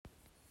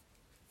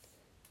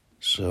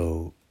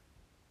So,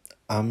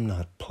 I'm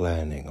not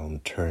planning on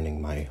turning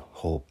my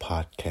whole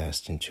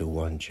podcast into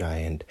one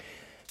giant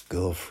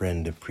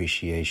girlfriend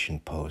appreciation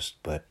post,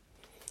 but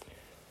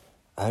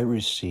I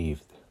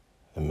received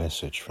a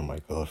message from my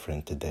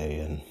girlfriend today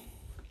and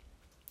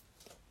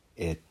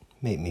it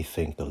made me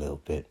think a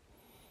little bit,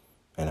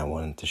 and I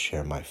wanted to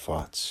share my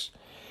thoughts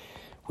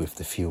with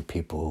the few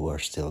people who are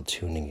still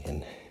tuning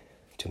in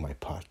to my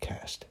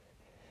podcast.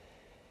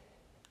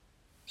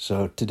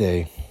 So,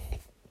 today,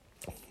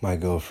 my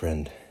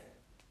girlfriend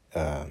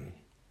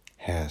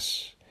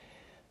has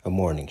a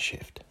morning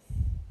shift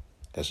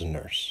as a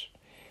nurse.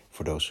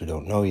 For those who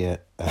don't know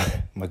yet,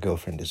 my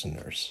girlfriend is a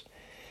nurse,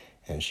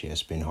 and she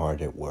has been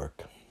hard at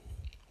work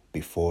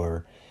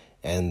before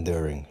and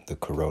during the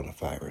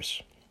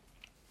coronavirus.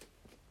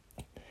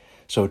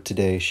 So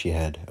today she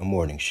had a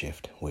morning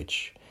shift,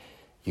 which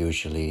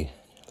usually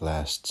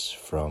lasts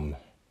from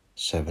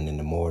 7 in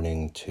the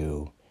morning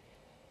to,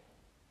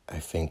 I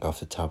think off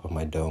the top of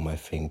my dome,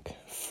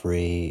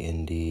 3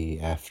 in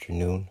the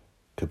afternoon.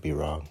 Could be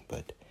wrong,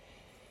 but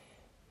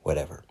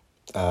whatever.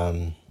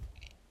 But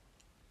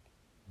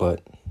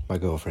my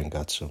girlfriend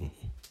got some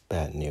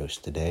bad news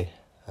today.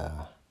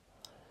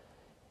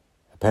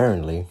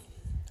 Apparently,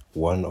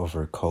 one of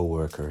her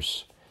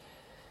co-workers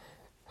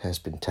has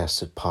been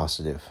tested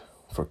positive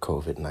for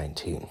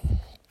COVID-19,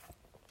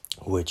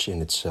 which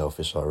in itself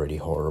is already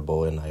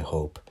horrible, and I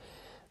hope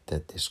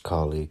that this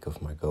colleague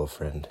of my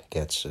girlfriend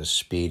gets a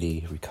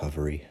speedy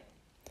recovery.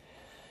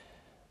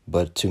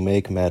 But to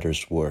make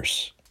matters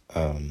worse,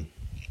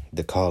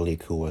 the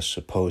colleague who was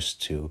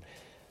supposed to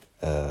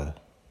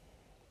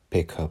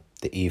pick up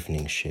the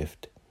evening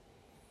shift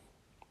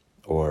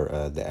or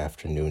the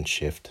afternoon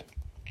shift,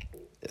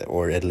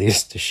 or at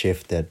least the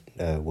shift that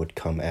would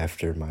come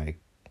after my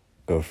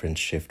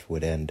girlfriend's shift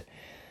would end,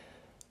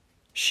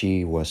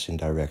 she was in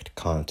direct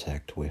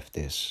contact with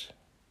this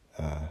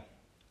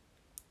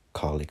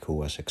colleague who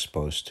was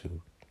exposed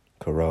to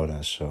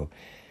corona. So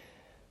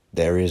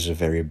there is a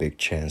very big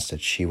chance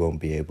that she won't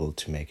be able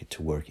to make it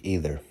to work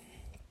either.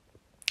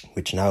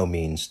 Which now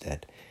means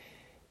that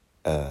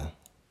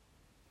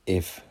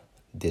if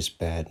this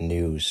bad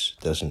news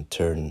doesn't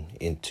turn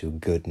into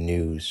good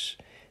news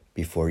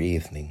before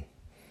evening,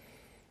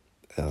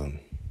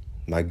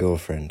 my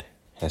girlfriend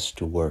has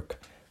to work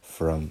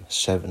from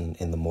 7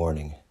 in the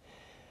morning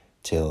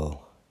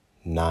till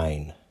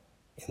 9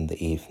 in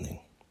the evening.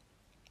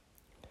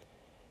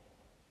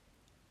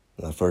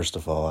 Now, first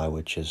of all, I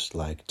would just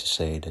like to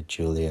say that,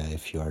 Julia,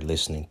 if you are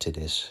listening to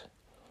this,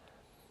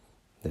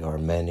 there are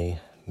many,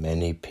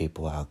 many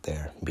people out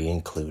there, me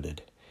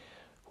included,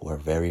 who are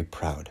very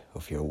proud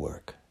of your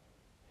work,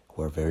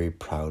 who are very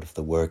proud of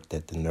the work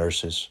that the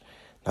nurses,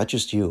 not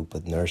just you,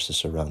 but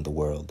nurses around the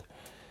world,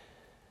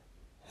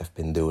 have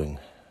been doing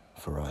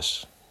for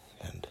us.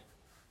 And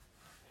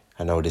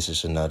I know this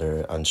is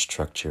another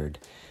unstructured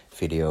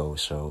video,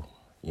 so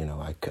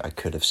I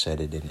could have said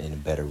it in a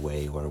better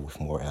way or with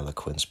more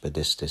eloquence, but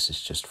this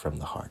is just from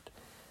the heart.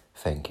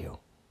 Thank you.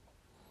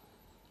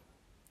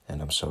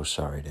 And I'm so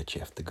sorry that you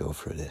have to go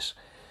through this.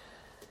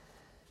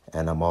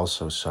 And I'm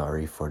also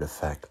sorry for the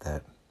fact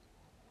that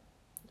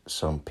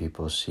some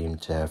people seem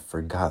to have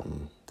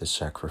forgotten the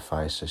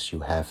sacrifices you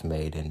have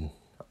made and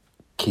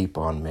keep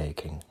on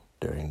making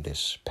during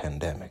this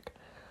pandemic.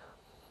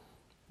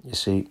 You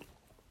see,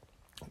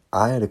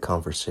 I had a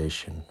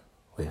conversation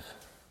with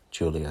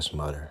Julia's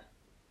mother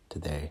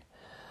today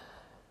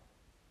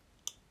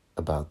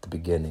about the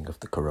beginning of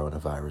the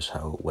coronavirus,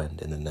 how it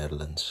went in the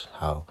Netherlands,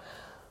 how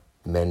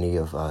many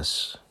of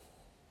us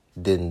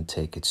didn't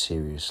take it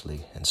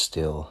seriously and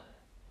still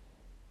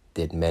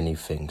did many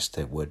things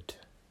that would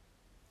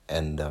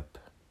end up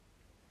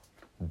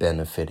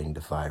benefiting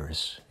the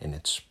virus in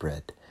its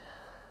spread.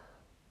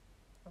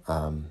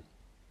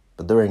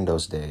 But during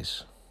those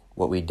days,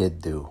 what we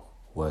did do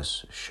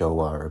was show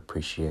our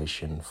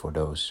appreciation for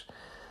those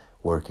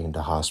working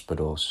the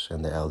hospitals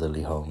and the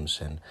elderly homes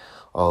and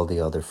all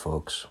the other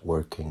folks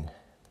working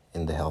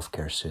in the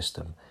healthcare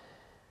system.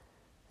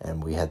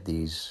 And we had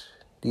these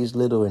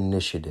little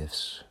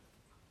initiatives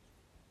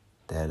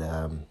that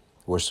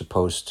were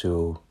supposed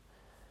to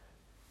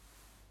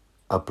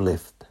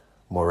uplift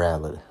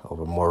morale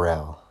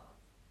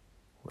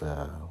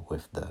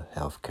with the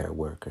healthcare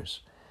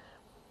workers.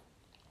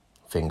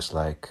 Things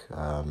like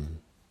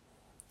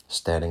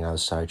standing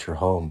outside your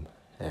home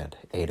at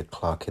 8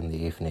 o'clock in the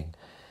evening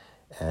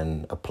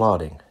and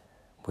applauding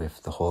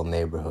with the whole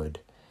neighborhood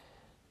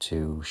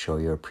to show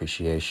your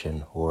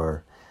appreciation,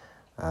 or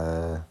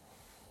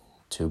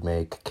to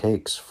make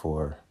cakes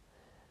for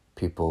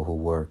people who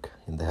work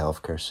in the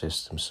healthcare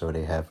system so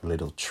they have a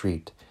little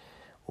treat,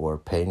 or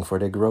paying for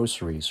their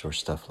groceries or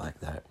stuff like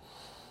that.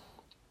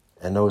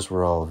 And those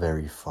were all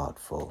very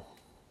thoughtful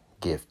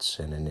gifts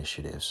and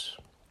initiatives.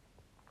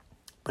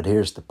 But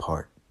here's the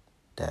part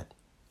that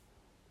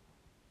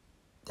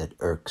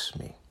irks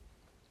me.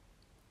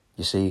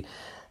 You see,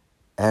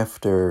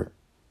 after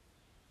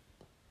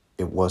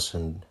it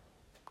wasn't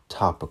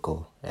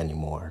topical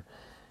anymore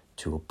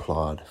to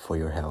applaud for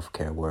your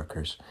healthcare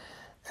workers,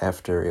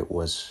 after it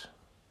was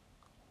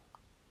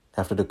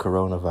after the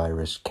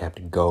coronavirus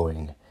kept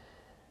going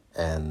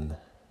and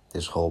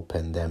this whole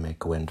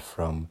pandemic went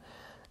from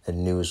a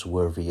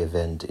newsworthy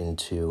event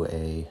into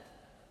a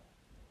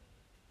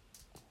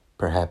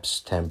perhaps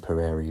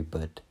temporary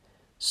but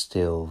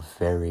still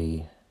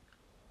very,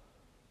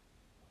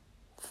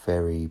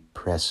 very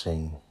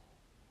pressing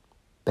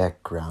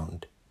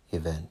background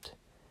event.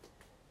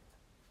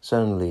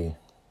 Suddenly,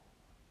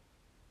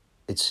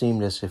 it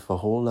seemed as if a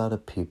whole lot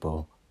of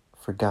people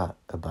forgot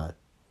about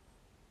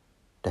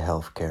the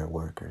healthcare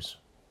workers.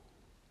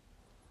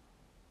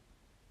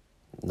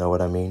 Know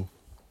what I mean?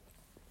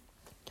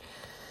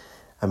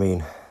 I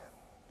mean,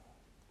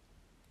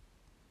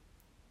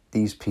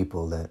 these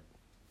people that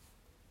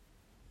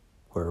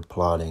were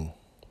applauding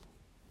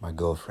my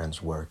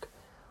girlfriend's work,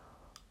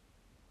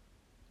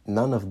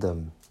 none of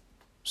them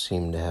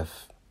seem to have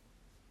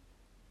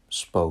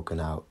spoken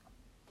out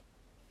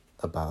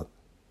about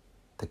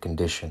the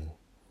condition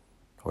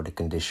or the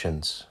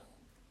conditions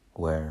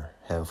where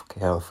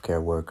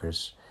healthcare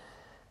workers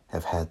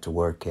have had to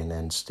work in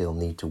and still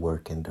need to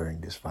work in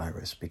during this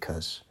virus,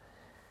 because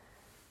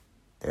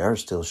there are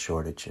still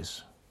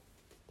shortages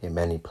in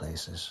many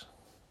places.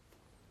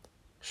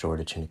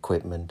 Shortage in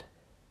equipment,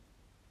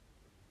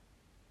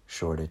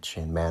 shortage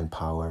in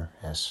manpower,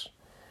 as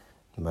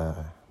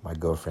my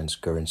girlfriend's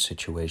current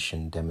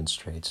situation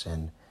demonstrates,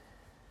 and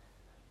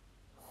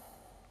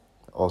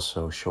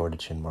also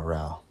shortage in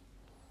morale.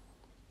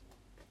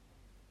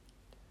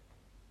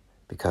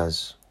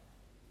 Because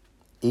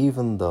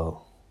even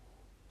though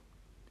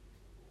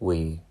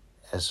we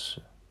as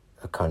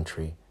a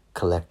country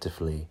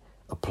collectively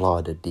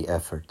applauded the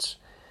efforts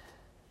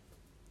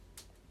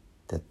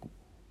that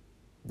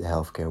the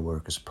healthcare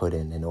workers put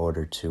in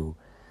order to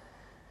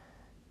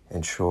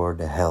ensure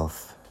the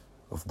health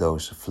of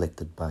those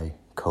afflicted by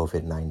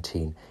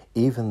COVID-19,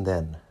 even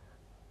then,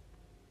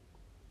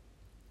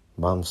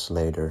 months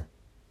later,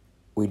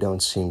 we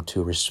don't seem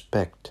to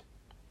respect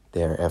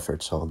their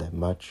efforts all that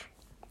much.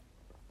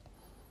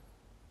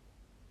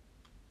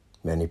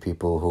 Many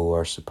people who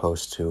are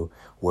supposed to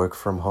work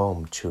from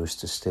home choose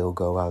to still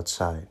go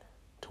outside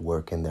to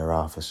work in their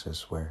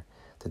offices where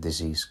the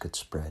disease could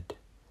spread.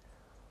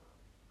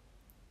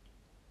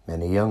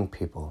 Many young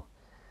people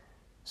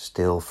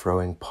still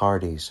throwing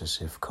parties as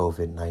if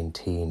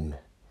COVID-19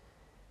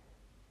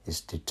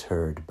 is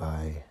deterred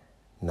by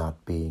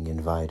not being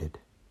invited.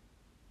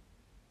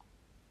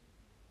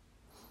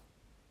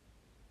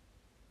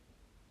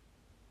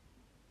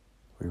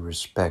 We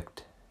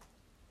respect,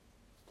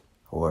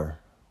 or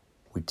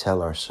we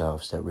tell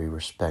ourselves that we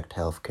respect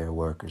healthcare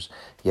workers,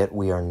 yet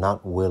we are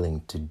not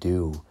willing to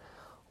do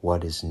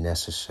what is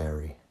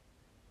necessary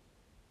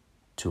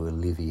to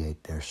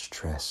alleviate their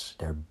stress,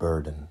 their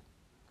burden.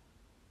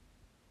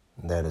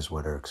 And that is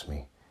what irks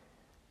me.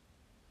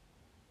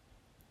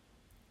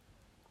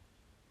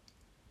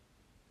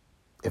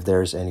 If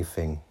there is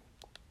anything,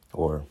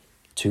 or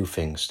two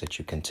things that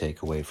you can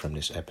take away from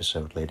this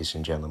episode, ladies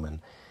and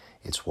gentlemen,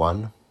 it's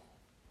one,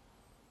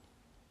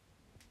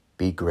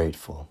 be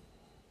grateful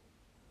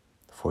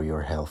for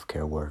your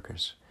healthcare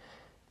workers,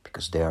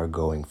 because they are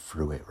going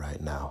through it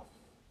right now.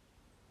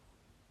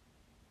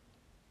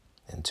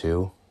 And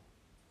two,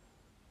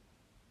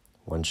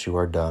 once you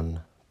are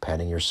done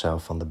patting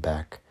yourself on the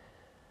back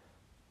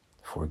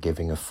for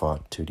giving a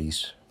thought to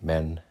these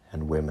men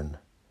and women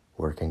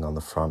working on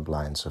the front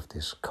lines of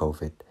this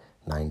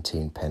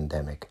COVID-19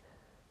 pandemic,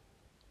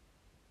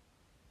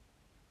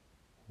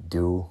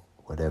 do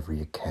whatever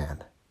you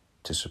can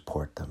to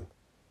support them.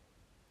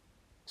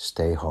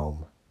 Stay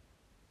home.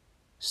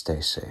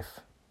 Stay safe.